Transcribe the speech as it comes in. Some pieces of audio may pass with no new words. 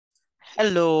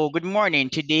Hello, good morning.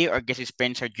 Today, our guest is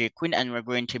Spencer J Quinn, and we're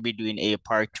going to be doing a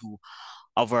part two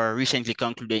of our recently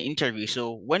concluded interview.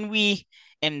 So, when we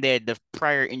ended the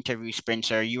prior interview,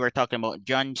 Spencer, you were talking about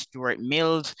John Stuart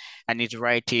Mills and his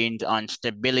writings on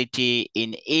stability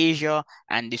in Asia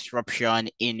and disruption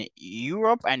in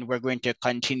Europe, and we're going to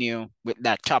continue with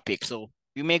that topic. So,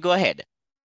 you may go ahead.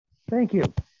 Thank you.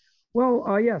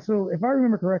 Well, yeah. So if I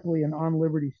remember correctly, in On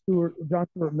Liberty, John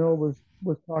Stuart Mill was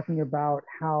talking about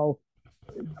how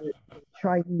the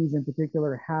Chinese, in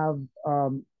particular, have uh,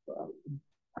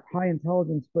 high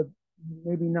intelligence, but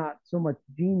maybe not so much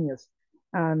genius,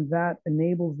 and that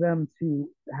enables them to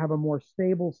have a more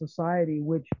stable society,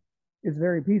 which is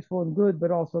very peaceful and good,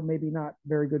 but also maybe not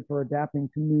very good for adapting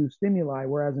to new stimuli.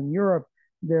 Whereas in Europe,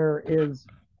 there's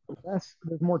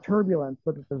more turbulence,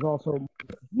 but there's also more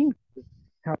genius,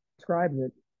 how it describes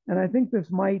it. And I think this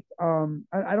might,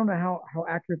 I don't know how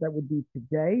accurate that would be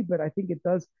today, but I think it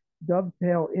does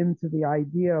dovetail into the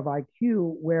idea of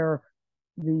IQ, where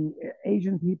the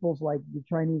Asian peoples like the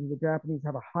Chinese and the Japanese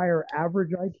have a higher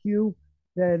average IQ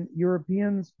than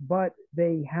Europeans, but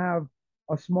they have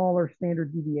a smaller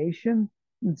standard deviation.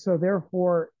 And so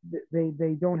therefore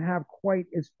they don't have quite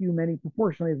as many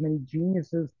proportionally as many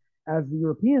geniuses as the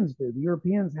Europeans do. The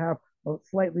Europeans have a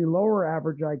slightly lower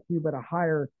average IQ, but a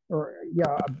higher or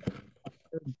yeah,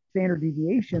 a standard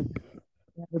deviation,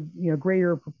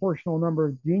 greater proportional number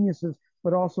of geniuses,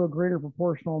 but also a greater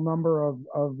proportional number of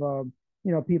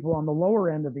people on the lower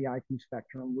end of the IQ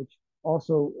spectrum, which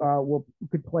also will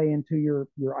could play into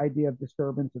your idea of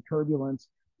disturbance or turbulence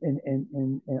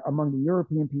in among the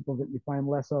European people that you find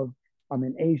less of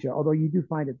in Asia, although you do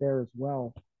find it there as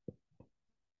well.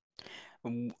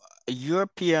 w-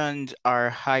 Europeans are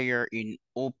higher in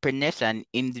openness and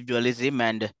individualism,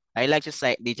 and I like to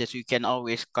cite data so you can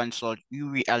always consult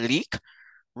Yuri Alik.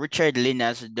 Richard Lynn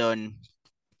has done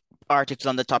articles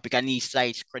on the topic and he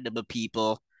cites credible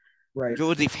people. Right.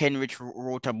 Joseph Henrich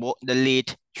wrote about the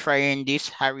late Triandis,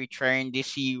 Harry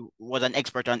Triandis. He was an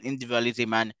expert on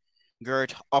individualism, and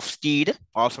Gert Hofstede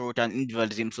also wrote on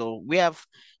individualism. So we have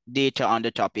data on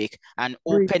the topic, and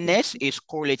Great. openness is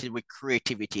correlated with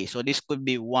creativity. So this could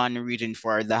be one reason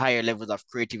for the higher levels of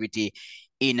creativity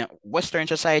in Western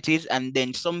societies. And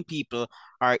then some people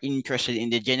are interested in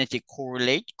the genetic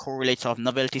correlates of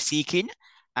novelty seeking,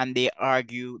 and they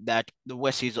argue that the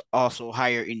West is also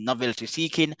higher in novelty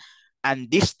seeking, and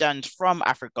distance from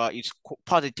Africa is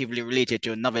positively related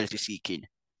to novelty seeking.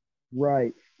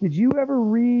 Right. Did you ever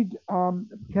read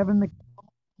Kevin McKee's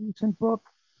recent book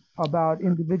about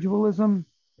individualism?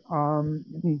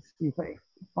 Let me see if I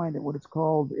find it. What it's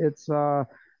called? It's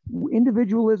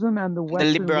Individualism and the The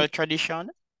Western liberal World.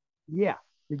 tradition. Yeah.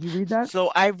 Did you read that?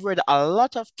 So I've read a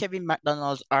lot of Kevin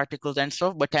McDonald's articles and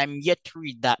stuff, but I'm yet to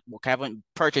read that book. I haven't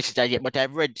purchased it as yet, but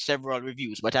I've read several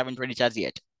reviews, but I haven't read it as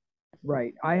yet.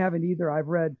 Right. I haven't either. I've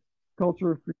read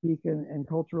Culture of Critique and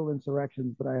Cultural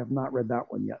Insurrections, but I have not read that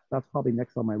one yet. That's probably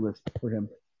next on my list for him.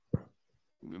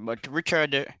 But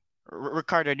Ricardo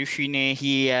Duchine,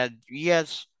 he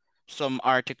has some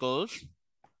articles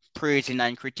praising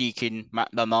and critiquing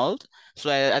McDonald. So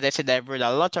as I said, I've read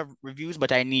a lot of reviews,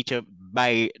 but I need to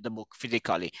buy the book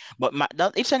physically. But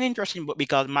McDonald, it's an interesting book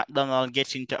because McDonald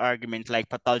gets into arguments like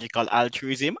pathological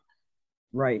altruism.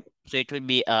 Right. So it will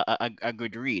be a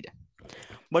good read.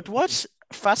 But what's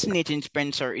fascinating,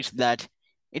 Spencer, is that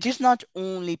it is not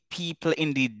only people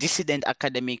in the dissident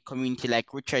academic community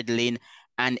like Richard Lane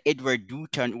and Edward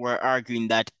Dutton who are arguing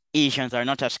that Asians are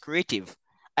not as creative.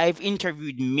 I've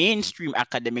interviewed mainstream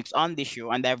academics on this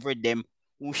show and I've read them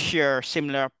who share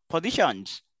similar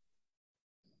positions.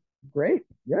 Great.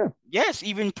 Yeah. Yes,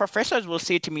 even professors will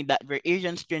say to me that their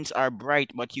Asian students are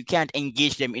bright, but you can't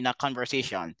engage them in a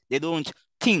conversation. They don't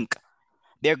think.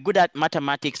 They're good at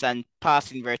mathematics and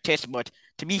passing their tests, but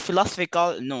to be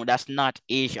philosophical, no, that's not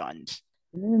Asians.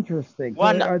 Interesting. So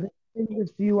One, are they saying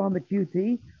this to you on the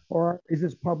QT, or is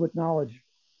this public knowledge?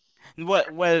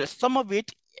 well, some of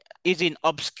it is in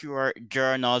obscure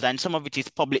journals and some of it is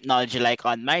public knowledge, like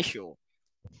on my show.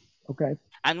 Okay.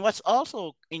 And what's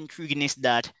also intriguing is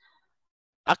that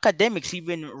academics,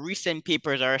 even recent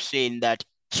papers, are saying that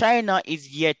China is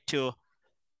yet to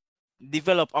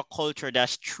develop a culture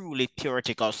that's truly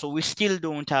theoretical. So we still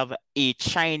don't have a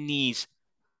Chinese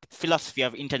philosophy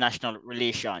of international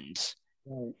relations.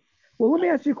 Right. Well, let me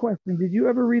ask you a question. Did you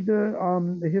ever read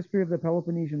the history of the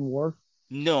Peloponnesian War?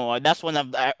 No, that's one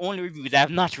of the only reviews. I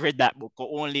have not read that book,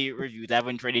 or only reviews. I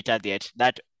haven't read it as yet.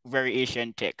 That very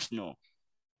ancient text, no.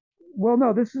 Well,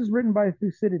 no, this is written by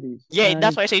Thucydides, Yeah, and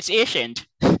that's why I say it's ancient.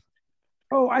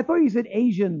 oh, I thought you said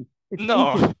Asian. It's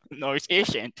No, ancient. no, it's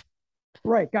ancient.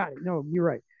 Right, got it. No, you're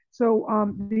right. So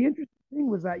the interesting thing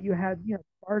was that you had,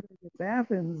 Sparta against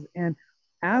Athens, and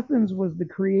Athens was the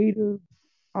creative.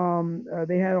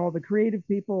 They had all the creative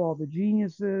people, all the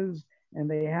geniuses, and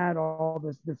they had all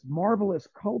this marvelous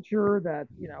culture that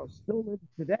still lives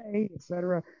today,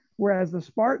 etc. Whereas the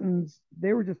Spartans,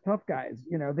 they were just tough guys.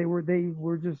 They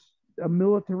were just a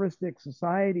militaristic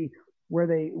society where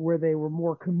they were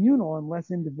more communal and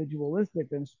less individualistic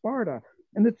than Sparta.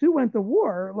 And the two went to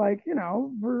war, like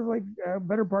for like a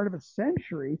better part of a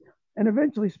century, and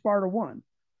eventually Sparta won.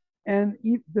 And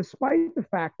despite the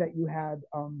fact that you had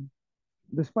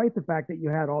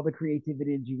all the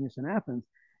creativity and genius in Athens,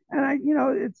 and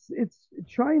it's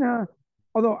China.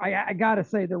 Although I gotta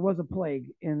say there was a plague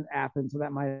in Athens, so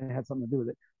that might have had something to do with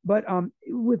it. But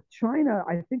with China,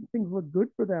 I think things look good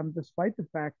for them, despite the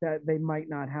fact that they might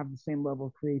not have the same level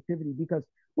of creativity. Because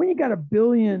when you got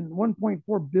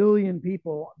 1.4 billion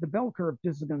people, the bell curve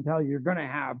just is going to tell you you're going to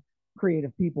have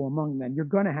creative people among them. You're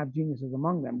going to have geniuses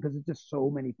among them because it's just so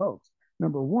many folks.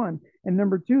 Number one, and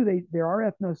number two, they are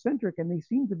ethnocentric and they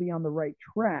seem to be on the right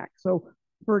track. So,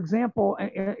 for example,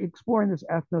 exploring this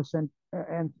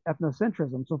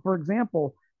ethnocentrism. So, for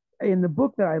example, in the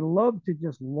book that I love to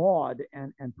just laud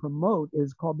and promote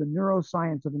is called The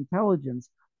Neuroscience of Intelligence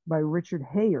by Richard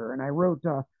Hayer. And I wrote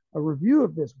a review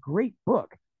of this great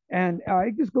book. And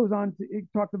it just goes on to, it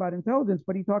talks about intelligence,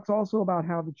 but he talks also about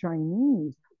how the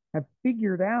Chinese have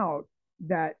figured out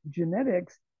that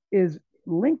genetics is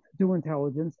linked to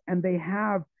intelligence, and they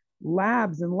have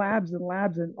labs and labs and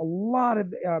labs and a lot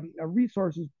of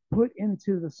resources put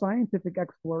into the scientific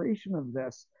exploration of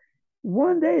this.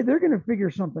 One day they're going to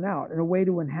figure something out in a way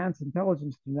to enhance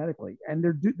intelligence genetically, and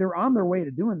they're on their way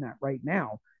to doing that right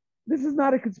now. This is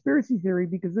not a conspiracy theory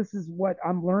because this is what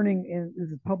I'm learning, and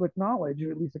this is public knowledge,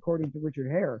 or at least according to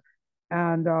Richard Hare.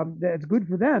 And it's good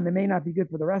for them. It may not be good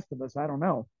for the rest of us. I don't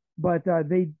know, but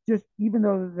they just, even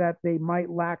though that they might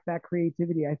lack that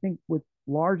creativity, I think with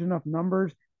large enough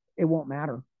numbers, it won't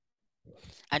matter.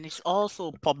 And it's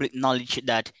also public knowledge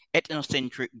that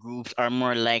ethnocentric groups are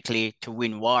more likely to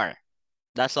win war.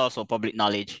 That's also public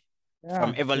knowledge from Yeah,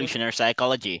 sure. evolutionary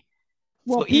psychology.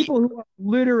 Well, So e people who are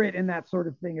literate in that sort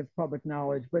of thing, it's public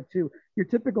knowledge. But to your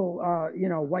typical,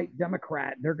 white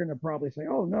Democrat, they're going to probably say,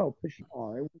 "Oh no,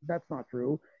 pshaw, that's not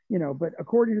true." But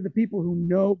according to the people who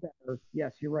know better,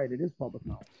 yes, you're right. It is public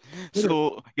knowledge.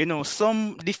 Literally. So,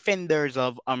 some defenders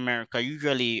of America,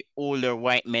 usually older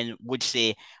white men, would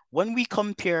say when we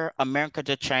compare America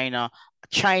to China,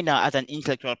 China as an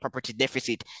intellectual property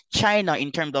deficit, China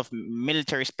in terms of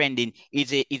military spending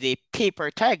is a paper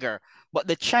tiger. But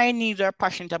the Chinese are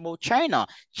passionate about China.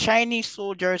 Chinese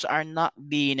soldiers are not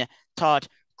being taught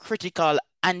critical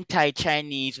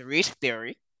anti-Chinese race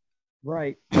theory.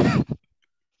 Right.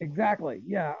 Exactly.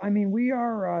 Yeah. I mean, we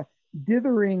are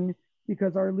dithering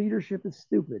because our leadership is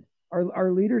stupid.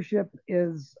 Our leadership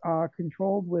is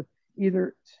controlled with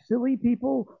either silly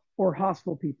people or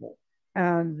hostile people.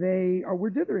 And we're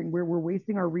dithering. We're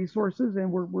wasting our resources,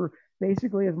 and we're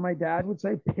basically, as my dad would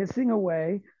say, pissing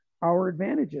away our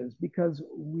advantages because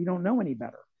we don't know any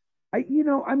better. I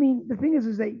mean, the thing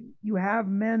is that you have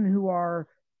men who are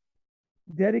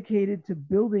dedicated to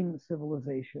building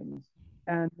civilizations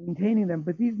and maintaining them.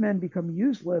 But these men become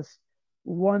useless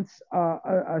once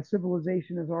a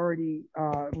civilization has already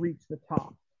reached the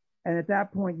top. And at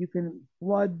that point, you can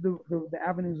flood the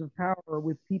avenues of power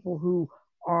with people who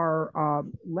are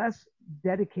less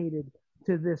dedicated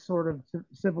to this sort of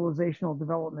civilizational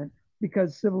development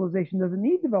because civilization doesn't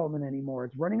need development anymore.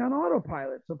 It's running on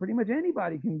autopilot. So pretty much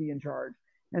anybody can be in charge.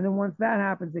 And then once that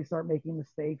happens, they start making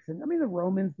mistakes. And I mean, the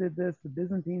Romans did this, the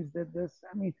Byzantines did this.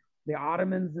 I mean, the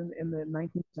Ottomans in the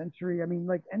 19th century. I mean,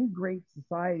 like any great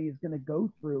society is going to go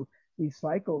through these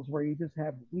cycles where you just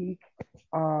have weak,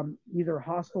 either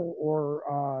hostile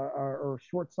or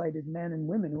short-sighted men and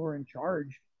women who are in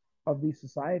charge of these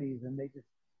societies, and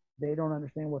they don't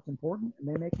understand what's important, and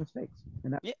they make mistakes.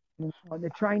 And that, Yeah. the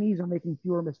Chinese are making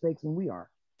fewer mistakes than we are.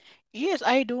 Yes,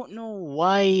 I don't know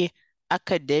why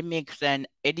academics and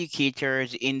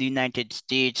educators in the United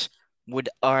States would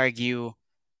argue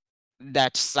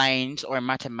that science or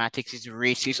mathematics is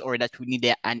racist or that we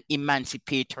need an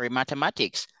emancipatory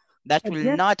mathematics. That will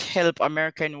Again, not help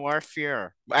American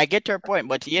warfare. I get your point,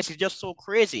 but yes, it's just so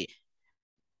crazy.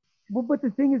 well, but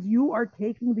the thing is, you are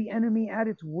taking the enemy at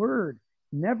its word.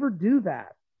 Never do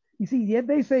that. You see, yet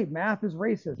they say math is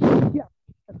racist. Yeah,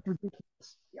 that's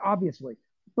ridiculous, obviously.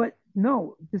 But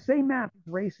no, to say math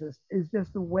is racist is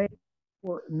just a way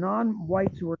for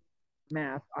non-whites who are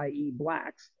math, i.e.,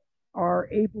 blacks, are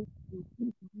able to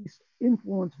increase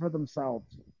influence for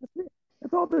themselves. That's it.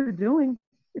 That's all they're doing.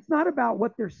 It's not about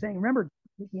what they're saying. Remember,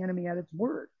 take the enemy at its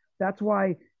word. That's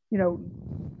why, you know,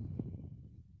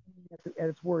 at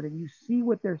its word, and you see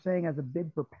what they're saying as a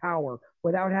bid for power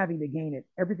without having to gain it.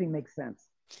 Everything makes sense.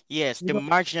 Yes, You to go,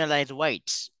 marginalize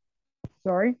whites.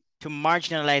 sorry. To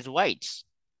marginalize whites.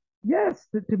 Yes,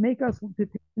 to make us to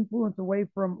take influence away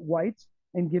from whites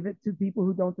and give it to people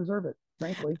who don't deserve it.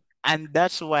 Frankly, And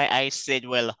that's why I said,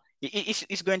 well,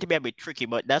 it's going to be a bit tricky,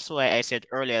 but that's why I said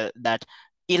earlier that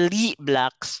elite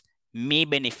blacks may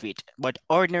benefit, but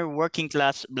ordinary working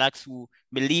class blacks who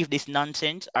believe this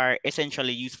nonsense are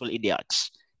essentially useful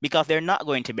idiots because they're not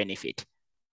going to benefit.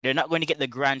 They're not going to get the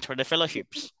grants or the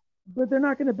fellowships. but they're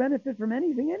not going to benefit from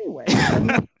anything anyway. I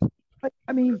mean,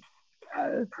 I mean,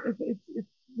 it's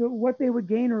what they would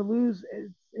gain or lose.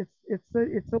 It's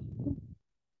so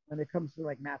when it comes to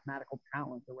like mathematical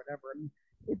talent or whatever. I mean,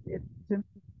 it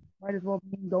might as well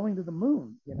be going to the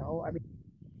moon. You know, I mean,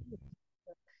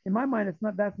 in my mind, it's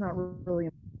not. That's not really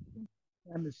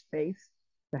them the space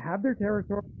to have their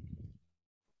territory.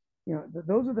 You know,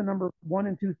 those are the number one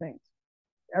and two things.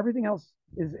 Everything else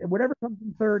is whatever comes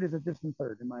in third is a distant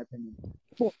third, in my opinion.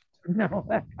 Fourth, no,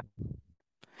 that's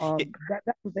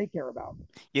what they care about.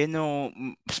 You know,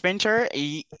 Spencer,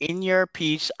 in your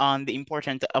piece on the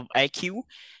importance of IQ,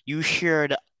 you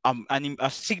shared a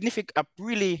significant, a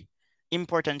really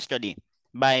important study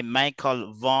by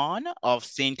Michael Vaughan of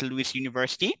St. Louis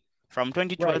University from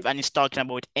 2012, Right. and it's talking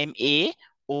about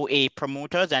MAOA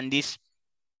promoters, and this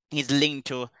is linked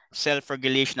to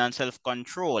self-regulation and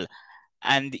self-control.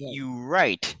 And Right. you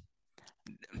write,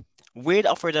 Wade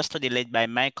offers a study led by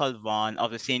Michael Vaughan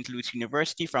of the St. Louis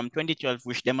University from 2012,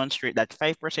 which demonstrated that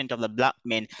 5% of the black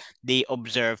men they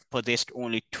observed possessed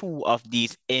only two of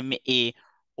these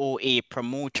MAOA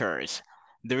promoters.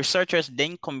 The researchers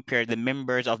then compared the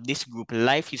members of this group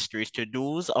life histories to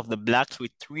those of the blacks with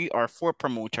three or four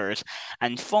promoters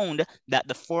and found that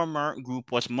the former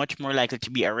group was much more likely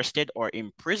to be arrested or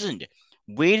imprisoned.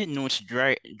 Wade notes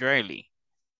dryly.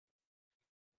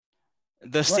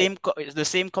 Right. The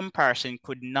same comparison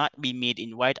could not be made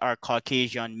in white or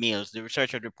Caucasian males, the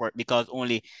researchers report, because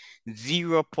only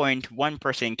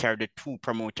 0.1% carried the two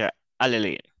promoter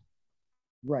allele.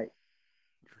 Right.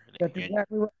 That's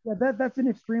exactly right. Yeah, that's an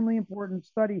extremely important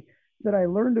study that I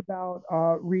learned about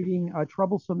reading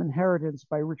Troublesome Inheritance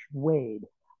by Richard Wade,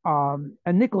 and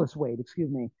Nicholas Wade, excuse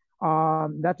me.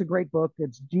 That's a great book.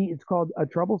 It's called A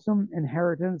Troublesome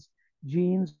Inheritance,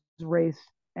 Genes, Race,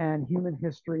 and Human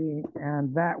History.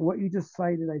 And that, what you just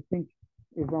cited, I think,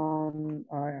 is on,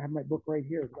 I have my book right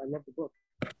here. I love the book.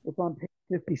 It's on page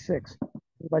 56.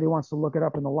 Anybody wants to look it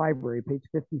up in the library, page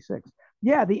 56.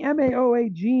 Yeah, the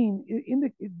MAOA gene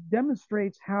it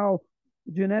demonstrates how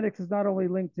genetics is not only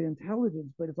linked to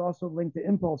intelligence, but it's also linked to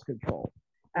impulse control.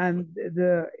 And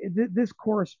this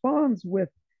corresponds with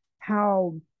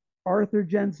how Arthur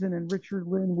Jensen and Richard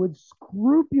Lynn would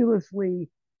scrupulously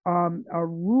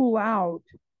rule out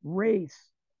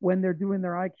race when they're doing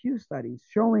their IQ studies,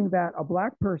 showing that a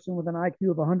black person with an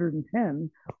IQ of 110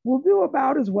 will do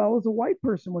about as well as a white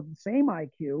person with the same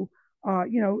IQ,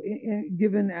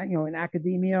 given in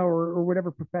academia or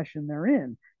whatever profession they're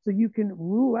in. So you can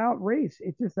rule out race.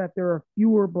 It's just that there are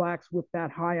fewer blacks with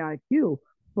that high IQ,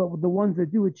 but the ones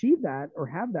that do achieve that or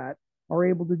have that are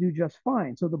able to do just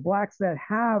fine. So the blacks that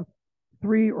have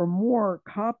three or more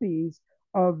copies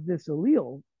of this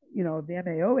allele, the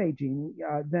MAOA gene,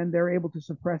 then they're able to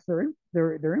suppress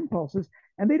their impulses,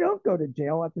 and they don't go to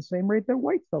jail at the same rate that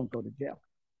whites don't go to jail.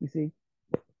 You see?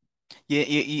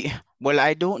 Yeah. Well,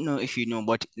 I don't know if you know,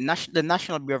 but the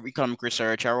National Bureau of Economic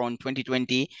Research around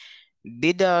 2020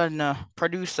 did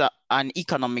produce an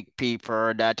economic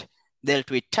paper that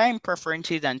dealt with time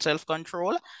preferences and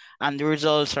self-control, and the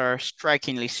results are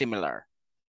strikingly similar.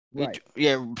 Right.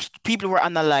 People were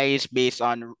analyzed based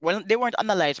on, well, they weren't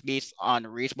analyzed based on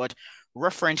race, but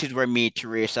references were made to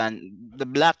race, and the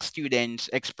black students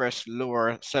expressed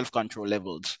lower self-control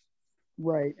levels.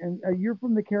 Right. And you're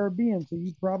from the Caribbean, so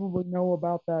you probably know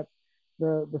about that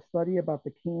the study about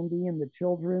the candy and the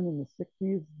children in the 60s. Do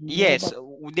you know Yes,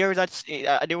 about? there was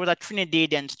a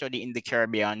Trinidadian study in the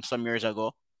Caribbean some years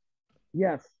ago.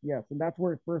 Yes, yes, and that's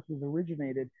where it first was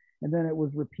originated, and then it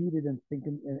was repeated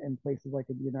in places like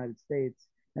in the United States,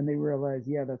 and they realized,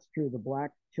 yeah, that's true. The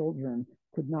black children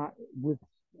could not with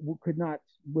could not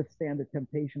withstand the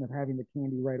temptation of having the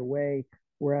candy right away,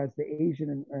 whereas the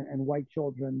Asian and white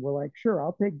children were like, sure,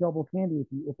 I'll take double candy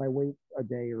if I wait a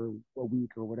day or a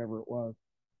week or whatever it was.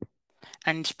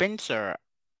 And Spencer,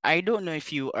 I don't know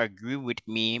if you agree with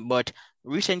me, but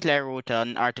recently I wrote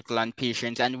an article on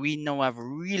patience, and we now have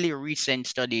really recent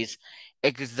studies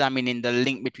examining the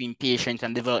link between patience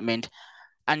and development,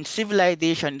 and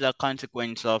civilization is a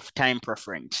consequence of time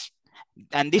preference.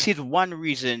 And this is one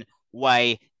reason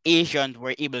why Asians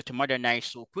were able to modernize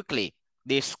so quickly.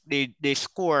 They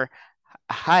score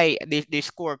high, they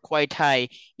score quite high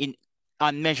in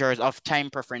on measures of time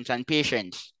preference and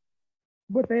patience.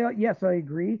 But they, yes, I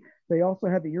agree. They also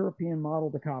had the European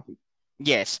model to copy.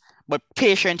 Yes, but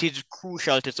patience is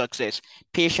crucial to success.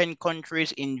 Patient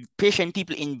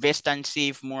people invest and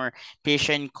save more.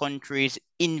 Patient countries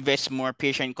invest more.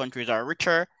 Patient countries are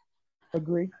richer.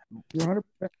 Agree. You're 100%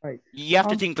 right. You have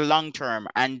to Um, think long term,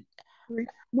 and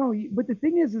no, but the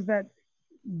thing is that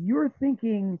you're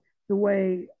thinking the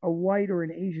way a white or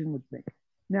an Asian would think.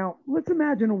 Now, let's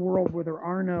imagine a world where there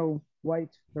are no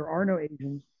whites, there are no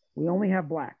Asians, we only have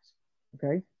blacks.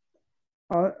 Okay,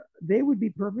 uh, they would be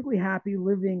perfectly happy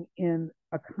living in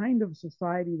a kind of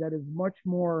society that is much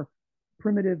more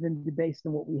primitive and debased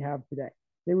than what we have today.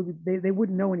 They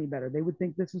wouldn't know any better. They would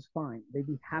think this is fine. They'd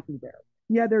be happy there.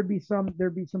 Yeah, there'd be some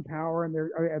power,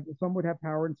 and some would have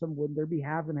power and some wouldn't. There'd be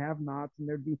have and have nots, and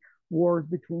there'd be wars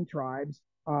between tribes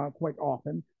quite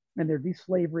often, and there'd be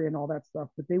slavery and all that stuff.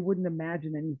 But they wouldn't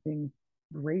imagine anything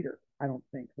greater, I don't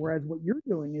think. Whereas what you're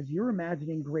doing is you're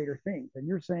imagining greater things, and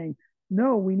you're saying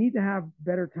no, we need to have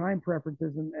better time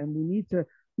preferences, and we need to,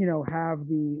 have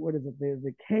the, what is it,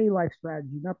 the K life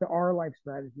strategy, not the R life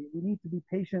strategy. We need to be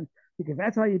patient because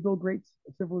that's how you build great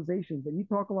civilizations. And you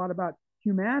talk a lot about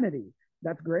humanity.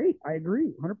 That's great. I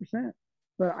agree 100%.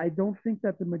 But I don't think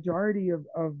that the majority of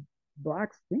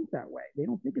blacks think that way. They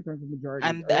don't think in terms of majority and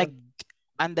or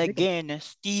and think of, again,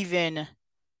 Stephen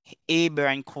Aber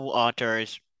and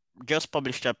co-authors just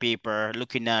published a paper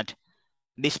looking at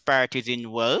disparities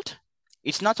in wealth.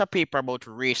 It's not a paper about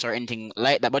race or anything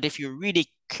like that, but if you read it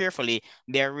carefully,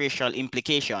 there are racial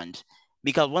implications.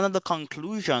 Because one of the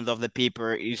conclusions of the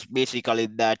paper is basically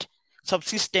that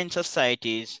subsistence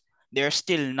societies, they're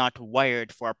still not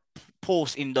wired for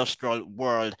post-industrial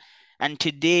world. And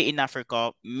today in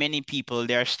Africa, many people,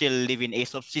 they are still living a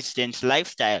subsistence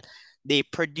lifestyle. They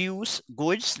produce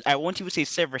goods, I won't even say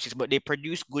services, but they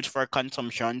produce goods for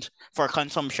consumption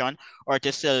or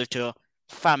to sell to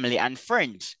family and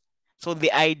friends. So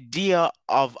the idea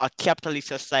of a capitalist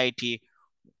society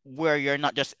where you're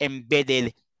not just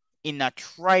embedded in a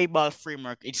tribal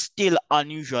framework, it's still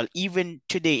unusual, even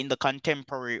today in the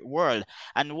contemporary world.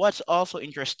 And what's also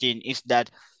interesting is that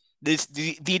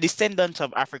the descendants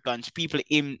of Africans, people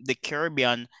in the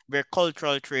Caribbean, their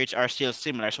cultural traits are still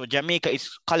similar. So Jamaica is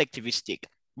collectivistic.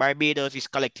 Barbados is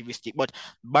collectivistic, but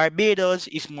Barbados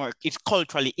is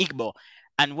culturally Igbo.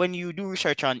 And when you do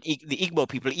research on the Igbo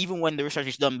people, even when the research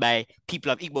is done by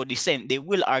people of Igbo descent, they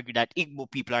will argue that Igbo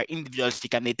people are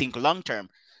individualistic and they think long term.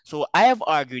 So I have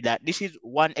argued that this is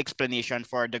one explanation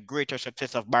for the greater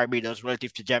success of Barbados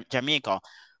relative to Jamaica,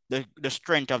 the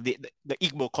strength of the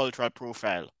Igbo cultural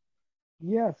profile.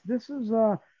 yes, this is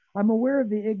I'm aware of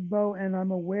the Igbo, and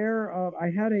I'm aware of, I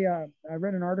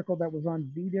read an article that was on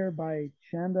VDare by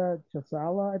Chanda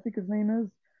Chasala, I think his name is.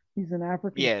 He's an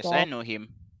African Yes, I scholar, know him.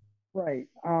 right?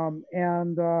 And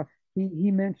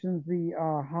he mentions the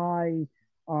higher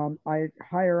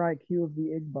IQ of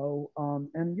the Igbo.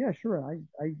 And yeah, sure,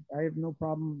 I have no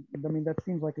problem. I mean, that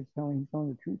seems like he's telling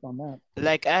the truth on that.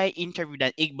 Like I interviewed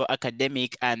an Igbo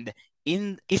academic, and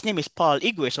in his name is Paul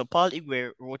Igwe. So Paul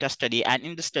Igwe wrote a study, and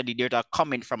in the study there's a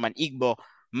comment from an Igbo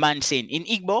man saying, in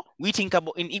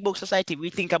Igbo society we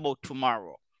think about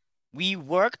tomorrow. We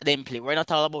work then play. We're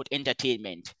not all about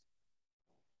entertainment.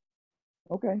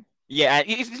 Okay, Yeah,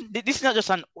 this is not just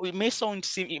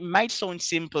it might sound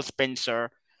simple, Spencer,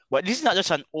 but this is not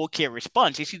just an okay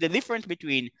response. You see the difference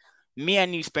between me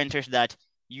and you, Spencer, is that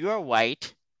you're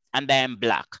white and I am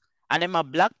black. And I'm a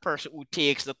black person who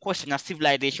takes the question of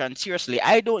civilization seriously.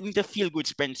 I don't need to feel good,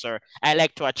 Spencer. I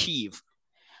like to achieve.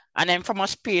 And I'm from a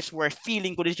space where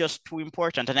feeling good is just too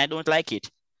important and I don't like it.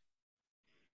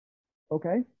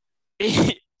 okay.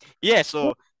 Yeah, No,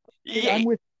 so yeah, I'm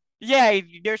with. yeah,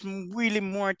 there's really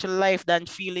more to life than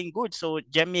feeling good. So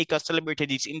Jamaica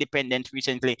celebrated its independence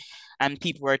recently, and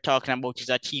people were talking about its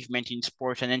achievement in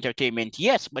sports and entertainment.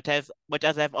 Yes, but as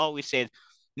I've always said,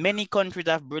 many countries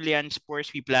have brilliant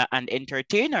sports people and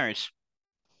entertainers.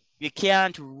 You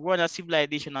can't run a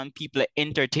civilization on people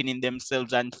entertaining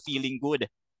themselves and feeling good.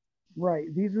 Right.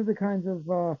 These are the kinds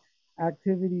of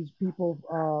activities people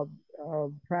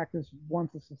practice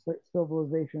once a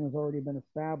civilization has already been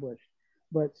established.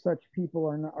 But such people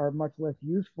are much less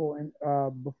useful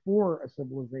and before a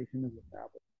civilization is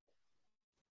established.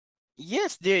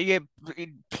 Yes,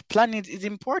 planning is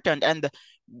important, and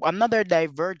another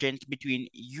divergence between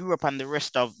Europe and the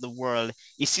rest of the world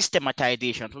is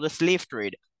systematization. So the slave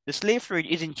trade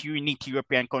isn't unique to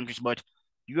European countries, but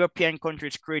European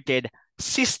countries created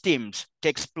systems to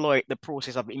exploit the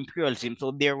process of imperialism.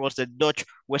 So there was the Dutch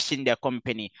West India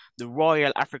Company, the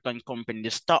Royal African Company,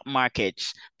 the stock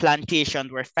markets,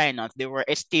 plantations were financed, there were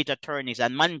estate attorneys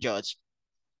and managers.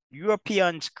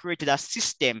 Europeans created a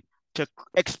system to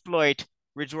exploit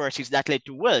resources that led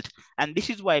to wealth. And this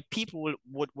is why people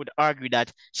would argue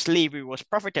that slavery was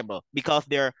profitable because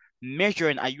they're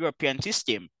measuring a European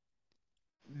system.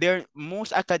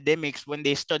 Most academics, when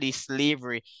they study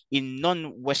slavery in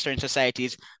non-Western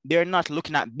societies, they're not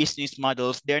looking at business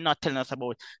models. They're not telling us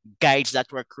about guides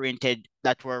that were created,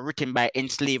 that were written by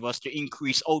enslavers to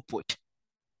increase output.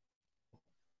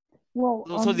 Well,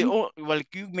 Well,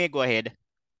 you may go ahead.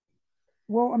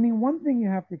 well, I mean, one thing you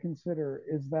have to consider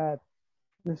is that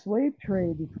the slave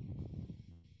trade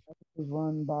was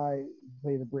run by,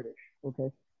 say, the British. Okay,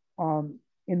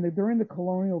 in the during the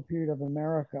colonial period of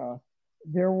America,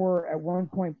 there were at one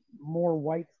point more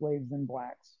white slaves than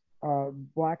blacks.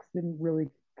 Blacks didn't really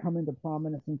come into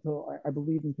prominence until I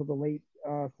believe until the late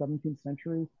 17th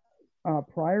century.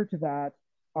 Prior to that,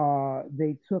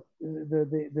 they took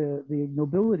the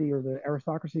nobility or the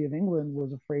aristocracy of England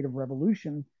was afraid of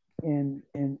revolution in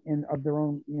of their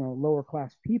own lower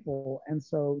class people, and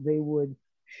so they would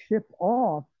ship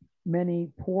off many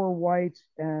poor whites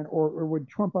or would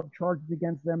trump up charges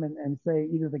against them and say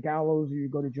either the gallows or you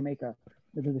go to Jamaica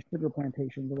to the sugar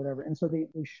plantations or whatever. And so they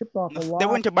shipped off a They lot.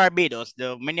 went to Barbados.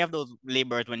 Many of those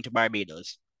laborers went to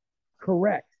Barbados.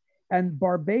 Correct. And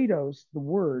Barbados, the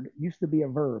word used to be a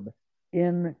verb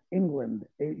in England.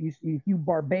 If you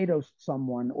Barbados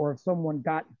someone or if someone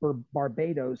got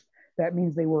Barbados, that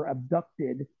means they were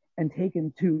abducted and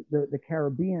taken to the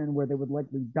Caribbean where they would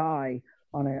likely die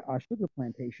on a sugar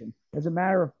plantation. As a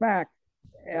matter of fact,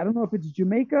 I don't know if it's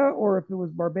Jamaica or if it was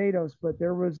Barbados, but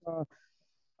there was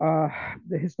uh,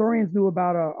 the historians knew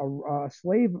about a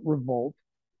slave revolt,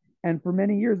 and for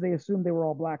many years, they assumed they were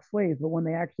all black slaves. But when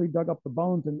they actually dug up the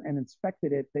bones and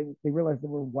inspected it, they realized they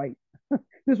were white.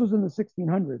 This was in the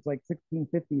 1600s, like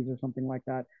 1650s or something like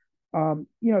that.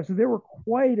 So there were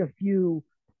quite a few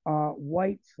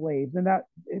white slaves, and that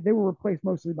they were replaced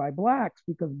mostly by blacks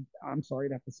because I'm sorry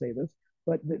to have to say this,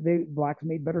 but blacks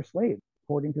made better slaves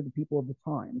according to the people of the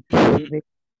time.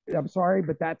 I'm sorry,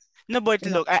 but that's No, but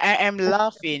you know look, I am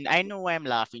laughing. I know why I'm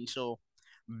laughing. So,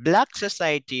 black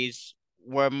societies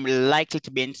were likely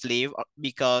to be enslaved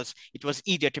because it was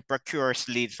easier to procure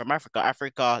slaves from Africa.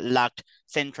 Africa lacked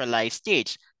centralized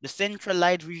states. The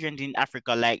centralized regions in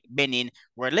Africa, like Benin,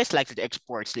 were less likely to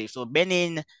export slaves. So,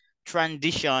 Benin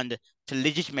transitioned to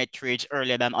legitimate trades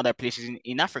earlier than other places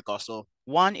in Africa. So,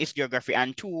 one is geography,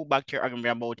 and two, back to your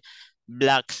argument about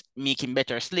blacks making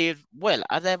better slaves. Well,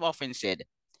 as I've often said,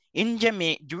 in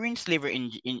Jamaica, during slavery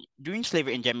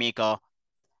in Jamaica,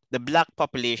 the black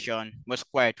population was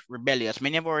quite rebellious.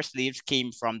 Many of our slaves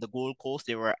came from the Gold Coast.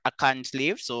 They were Akan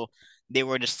slaves, so they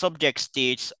were the subject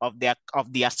states of the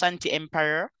Asante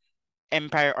Empire.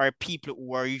 Empire are people who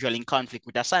were usually in conflict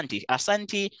with Asante.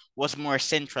 Asante was more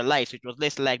centralized. It was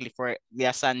less likely for the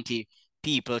Asante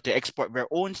people to export their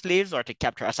own slaves or to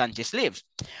capture Asante slaves.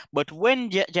 But when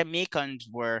Jamaicans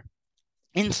were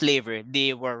in slavery,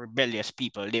 they were rebellious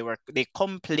people. They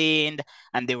complained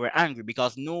and they were angry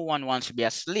because no one wants to be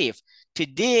a slave.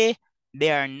 Today,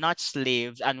 they are not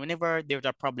slaves, and whenever there's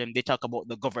a problem, they talk about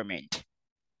the government.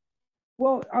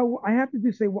 Well, I have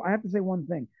to say one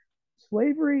thing.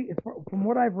 Slavery, from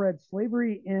what I've read,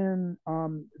 slavery in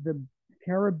the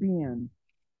Caribbean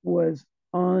was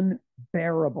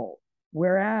unbearable,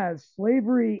 whereas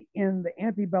slavery in the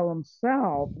antebellum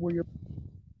South,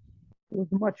 was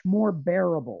much more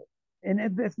bearable. And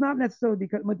it's not necessarily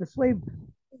because with the slave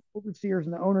overseers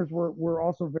and the owners were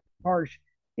also very harsh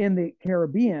in the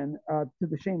Caribbean, to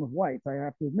the shame of whites. I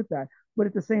have to admit that. But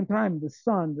at the same time, the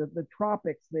sun, the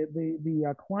tropics,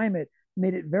 the climate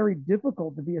made it very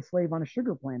difficult to be a slave on a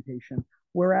sugar plantation.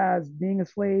 Whereas being a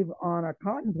slave on a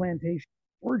cotton plantation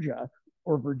in Georgia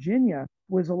or Virginia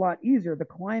was a lot easier. The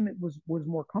climate was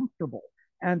more comfortable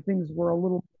and things were a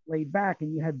little laid back,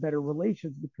 and you had better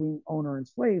relations between owner and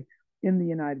slave in the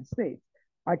United States.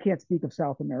 I can't speak of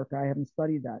South America. I haven't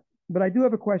studied that. But I do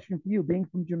have a question for you. Being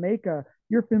from Jamaica,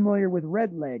 you're familiar with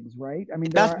red legs, right? I mean,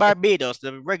 there That's are, Barbados.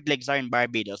 The red legs are in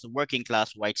Barbados, the working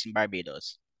class whites in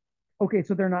Barbados. okay,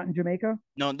 so they're not in Jamaica?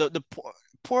 No, the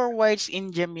poor whites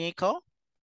in Jamaica,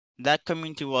 that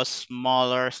community was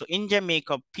smaller. So in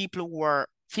Jamaica, people who are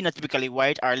phenotypically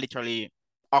white are literally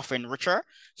often richer.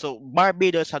 So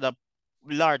Barbados had a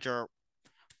larger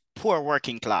poor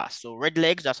working class. So red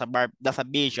legs, that's a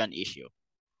Bayesian issue.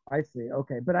 I see.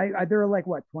 Okay. But there are like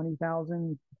what,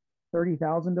 20,000,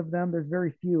 30,000 of them? There's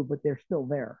very few, but they're still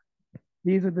there.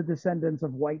 These are the descendants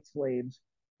of white slaves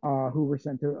who were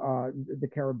sent to the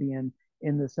Caribbean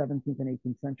in the 17th and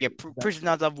 18th Yeah, centuries. That,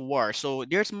 prisoners of war. So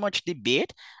there's much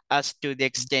debate as to the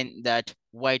extent that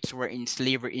whites were in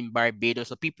slavery in Barbados.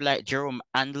 So people like Jerome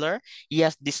Andler, he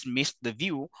has dismissed the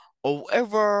view.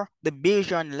 However, the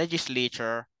Bayesian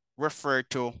legislature referred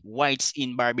to whites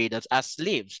in Barbados as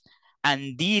slaves,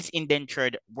 and these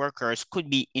indentured workers could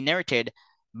be inherited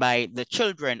by the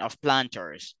children of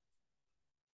planters.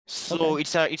 So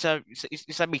okay. it's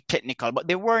a bit technical, but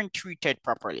they weren't treated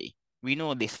properly. We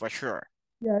know this for sure.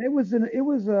 Yeah, it was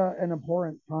an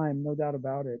abhorrent time, no doubt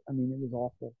about it. I mean, it was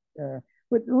awful.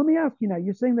 But let me ask you now.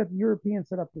 You're saying that the Europeans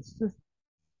set up this system.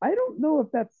 I don't know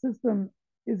if that system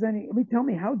is any. I mean, tell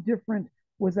me how different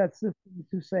was that system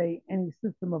to say any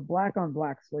system of black on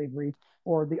black slavery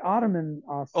or the Ottoman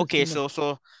Okay, system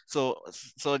of.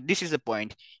 so this is the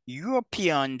point.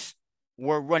 Europeans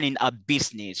were running a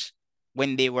business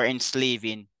when they were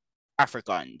enslaving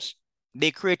Africans. They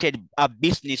created a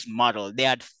business model. They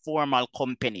had formal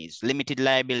companies, limited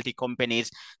liability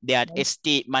companies. They had Right.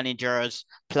 estate managers,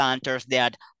 planters. They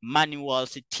had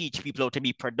manuals to teach people how to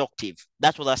be productive.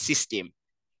 That was a system.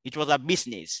 It was a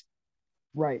business.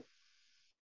 Right.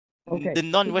 Okay. The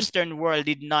non-Western world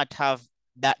did not have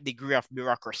that degree of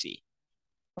bureaucracy.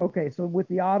 Okay. So with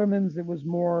the Ottomans, it was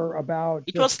more about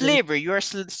It was just getting. slavery. You were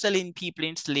selling people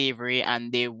in slavery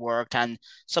and they worked, and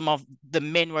some of the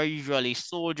men were usually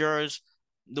soldiers,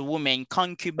 the women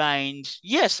concubines.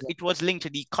 Yes, it was linked to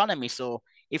the economy. So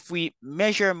if we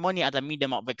measure money as a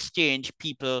medium of exchange,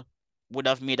 people would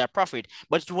have made a profit,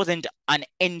 but it wasn't an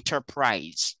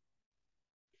enterprise.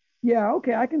 Yeah.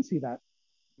 Okay. I can see that.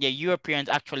 Yeah, Europeans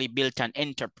actually built an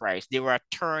enterprise. They were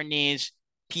attorneys,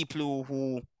 people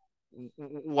who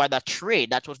had a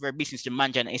trade. That was their business to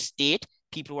manage an estate.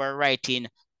 People were writing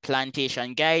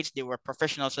plantation guides. They were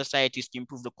professional societies to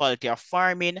improve the quality of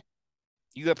farming.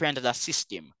 Europeans had a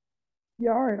system.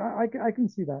 Yeah. All right. I can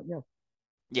see that. Yes.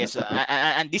 Yes,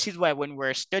 and this is why when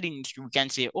we're studying history, we can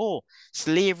say, oh,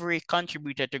 slavery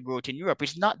contributed to growth in Europe.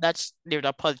 It's not that there's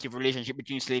a positive relationship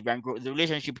between slavery and growth. The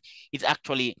relationship is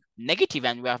actually negative,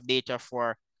 and we have data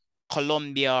for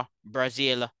Colombia,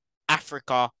 Brazil,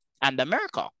 Africa, and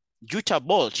America. Jutta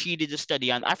Bolt, she did a study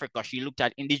on Africa. She looked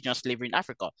at indigenous slavery in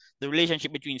Africa. The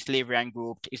relationship between slavery and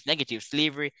growth is negative.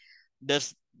 Slavery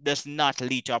does not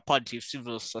lead to a positive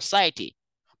civil society.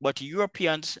 But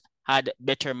Europeans had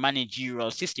better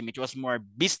managerial system. It was more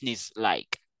business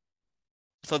like.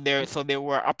 So there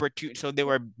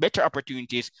were better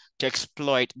opportunities to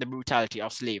exploit the brutality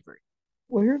of slavery.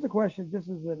 Well, here's a question. This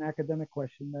is an academic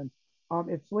question then.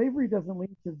 If slavery doesn't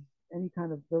lead to any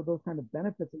kind of those kind of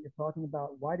benefits that you're talking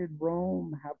about, why did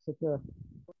Rome have such a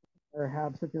or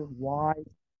have such a wide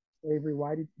slavery?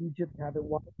 Why did Egypt have it?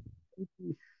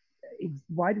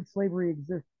 Why did slavery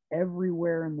exist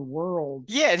everywhere in the world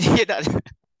Yeah, yeah, that,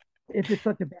 if it's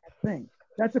such a bad thing?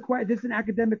 That's a question. This is an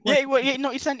academic yeah, question. well, yeah,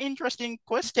 no, it's an interesting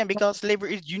question because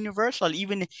slavery is universal.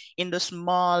 Even in the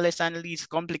smallest and least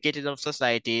complicated of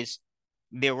societies,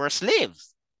 there were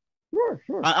slaves. Sure,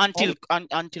 sure.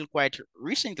 Until quite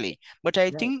recently. But I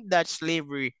Right. think that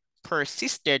slavery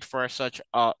persisted for such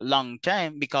a long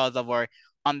time because of our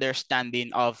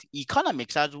understanding of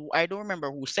economics. As I don't remember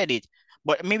who said it,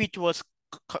 but maybe it was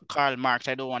Karl Marx.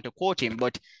 I don't want to quote him,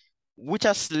 but with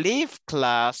a slave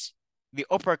class, the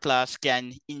upper class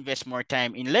can invest more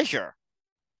time in leisure.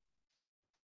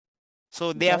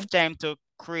 So they Okay. have time to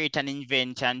create and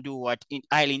invent and do what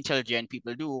highly intelligent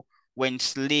people do when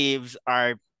slaves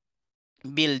are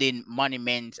building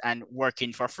monuments and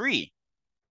working for free.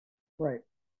 Right.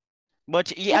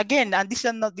 But yeah, again, and this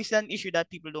is an issue that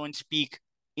people don't speak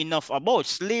enough about.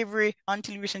 Slavery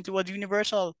until recently was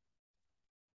universal.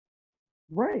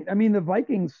 Right. I mean, the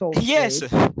Vikings sold Yes.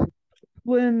 slaves.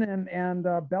 Dublin and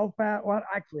Belfast. Well,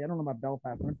 actually, I don't know about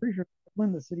Belfast, but I'm pretty sure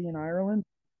Dublin, the city in Ireland,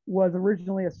 was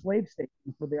originally a slave station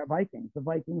for the Vikings. The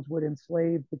Vikings would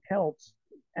enslave the Celts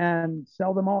and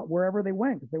sell them all wherever they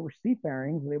went. If they were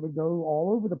seafarings, they would go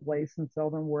all over the place and sell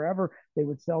them wherever. They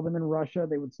would sell them in Russia.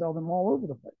 They would sell them all over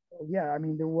the place. So yeah, I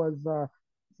mean, there was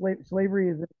slavery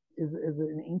is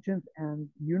an ancient and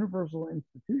universal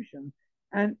institution.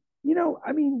 And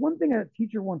I mean, one thing a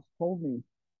teacher once told me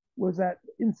was that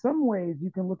in some ways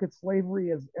you can look at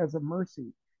slavery as a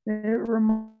mercy. And it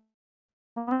reminds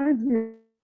me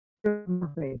of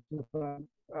with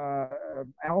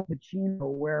Al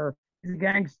Pacino, where he's a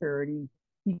gangster and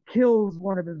he kills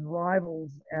one of his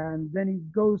rivals, and then he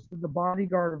goes to the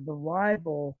bodyguard of the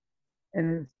rival in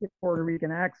his thick Puerto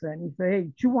Rican accent. And he say,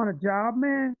 "Hey, you want a job,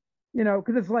 man?"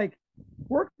 Because it's like,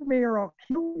 work for me or I'll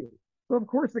kill you. So of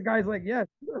course the guy's like, "Yes,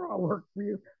 sure, I'll work for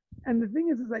you." And the thing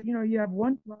is that you have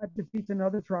one tribe defeats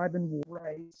another tribe in war,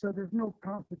 right? So there's no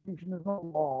constitution, there's no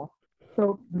law.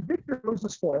 So the victor goes to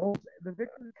spoils. The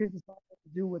victor could decide what to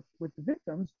do with the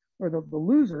victims or the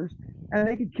losers, and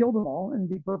they could kill them all and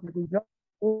be perfectly just.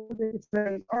 Or they could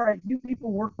say, "All right, you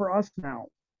people work for us now,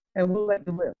 and we'll let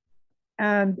you live."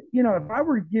 And if I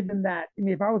were given that, I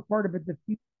mean, if I was part of a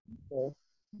defeat people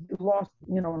lost,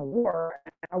 in a war,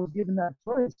 and I was given that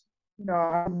choice,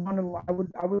 I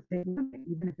would take it,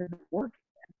 even if it didn't work.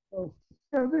 So,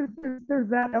 there's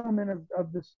that element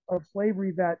of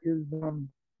slavery that is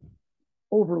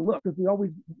overlooked, because we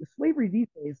always slavery these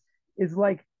days is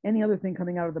like any other thing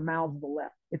coming out of the mouths of the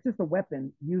left. It's just a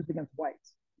weapon used against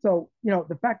whites. So,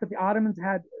 the fact that the Ottomans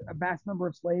had a vast number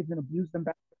of slaves and abused them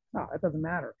back, no, that doesn't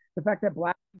matter. The fact that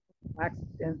blacks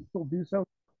and still do so,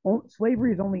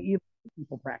 slavery is only evil if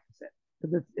people practice it,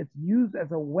 because it's used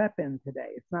as a weapon today.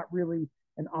 It's not really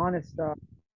an honest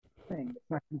thing.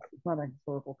 It's not a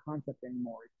historical concept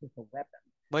anymore. It's just a weapon.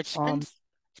 But Um,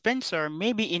 Spencer,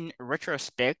 maybe in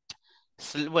retrospect,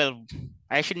 well,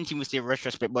 I shouldn't even say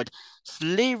retrospect, but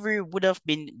slavery would have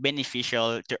been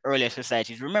beneficial to earlier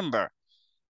societies. Remember,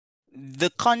 the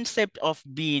concept of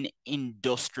being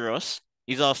industrious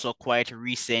is also quite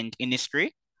recent in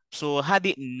history. So had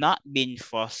it not been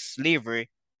for slavery,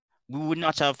 we would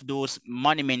not have those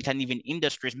monuments and even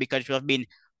industries because it would have been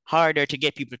harder to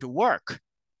get people to work.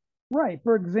 right.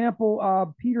 For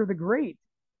example, Peter the Great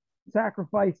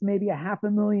sacrificed maybe a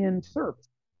 500,000 serfs,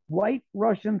 white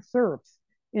Russian serfs,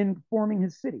 in forming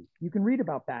his city. You can read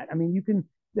about that. I mean, you can.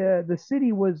 The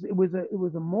city was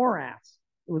a morass.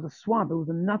 It was a swamp. It was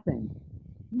a nothing.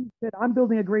 He said, "I'm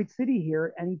building a great city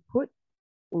here," and he put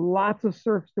lots of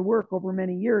serfs to work over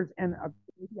many years, and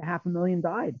maybe a 500,000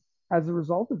 died as a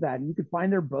result of that. And you could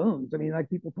find their bones. I mean, like,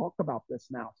 people talk about this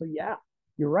now. So yeah,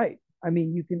 you're right. I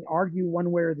mean, you can argue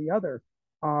one way or the other.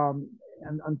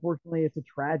 And unfortunately, it's a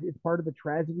tragedy. It's part of the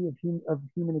tragedy of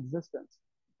human existence.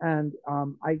 And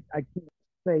I can't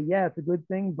say, yeah, it's a good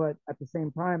thing, but at the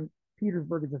same time,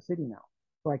 Petersburg is a city now,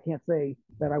 so I can't say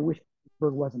that I wish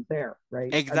Petersburg wasn't there.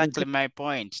 Right? There's Exactly my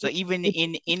point. So even it's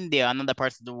in India and other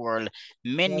parts of the world,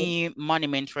 right. many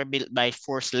monuments were built by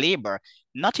forced labor.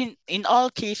 Not in all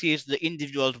cases, the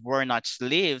individuals were not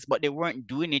slaves, but they weren't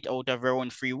doing it out of their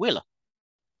own free will.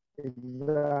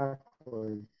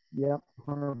 Exactly. Yep.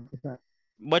 100%.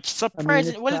 But I mean,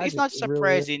 surprising, it's well, it's tragic. not It really is.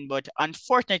 surprising, but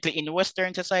unfortunately, in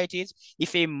Western societies,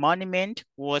 if a monument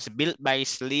was built by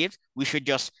slaves, we should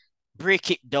just break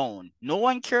it down. No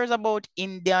one cares about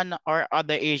Indian or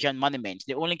other Asian monuments.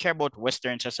 They only care about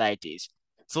Western societies.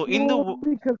 So in the, Well,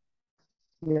 because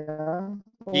yeah,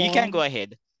 go you can go on.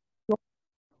 ahead.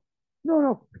 No,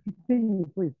 no, continue,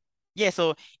 please. Yeah,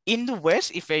 so in the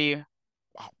West, if a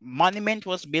monument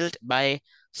was built by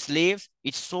slaves,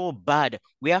 it's so bad.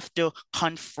 We have to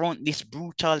confront this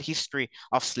brutal history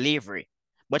of slavery.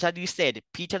 But as you said,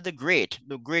 Peter the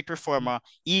great reformer,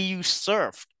 he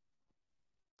usurped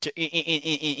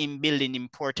in building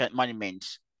important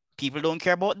monuments. People don't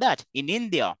care about that. In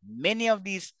India, many of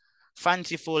these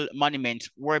fanciful monuments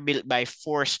were built by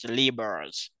forced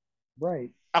laborers.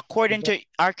 Right. According Exactly.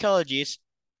 to archaeologists,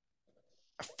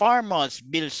 farmers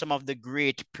built some of the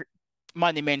great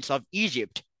monuments of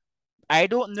Egypt. I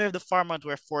don't know if the farmers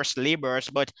were forced laborers,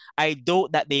 but I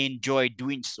doubt that they enjoyed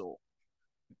doing so.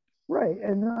 Right.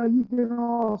 And you can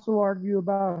also argue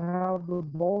about how the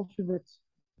Bolsheviks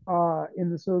in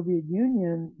the Soviet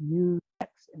Union used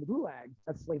X in the gulags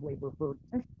as slave labor for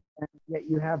attention. And yet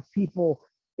you have people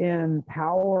in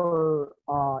power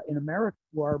in America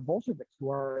who are Bolsheviks, who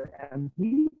are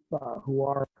Antifa, who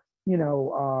are,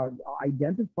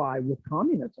 identify with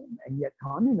communism. And yet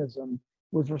communism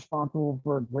was responsible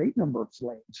for a great number of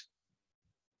slaves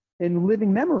in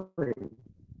living memory.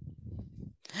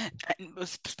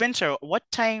 Spencer, what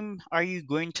time are you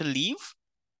going to leave?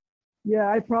 Yeah,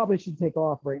 I probably should take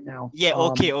off right now. Yeah,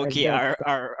 I've okay, got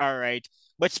to. all right.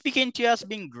 But speaking to you has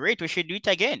been great. We should do it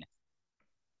again.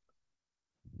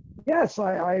 Yes,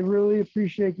 I really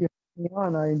appreciate you having me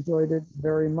on. I enjoyed it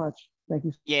very much. Thank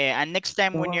you Yeah, and next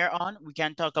time so when much. you're on, we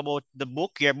can talk about the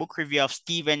book, your book review of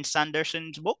Steven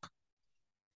Sanderson's book.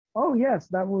 Oh, yes,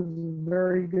 that was a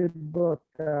very good book.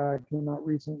 Came out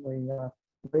recently.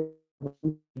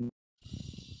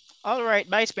 All right,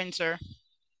 bye, Spencer.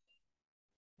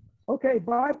 Okay,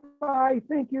 bye bye.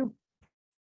 Thank you.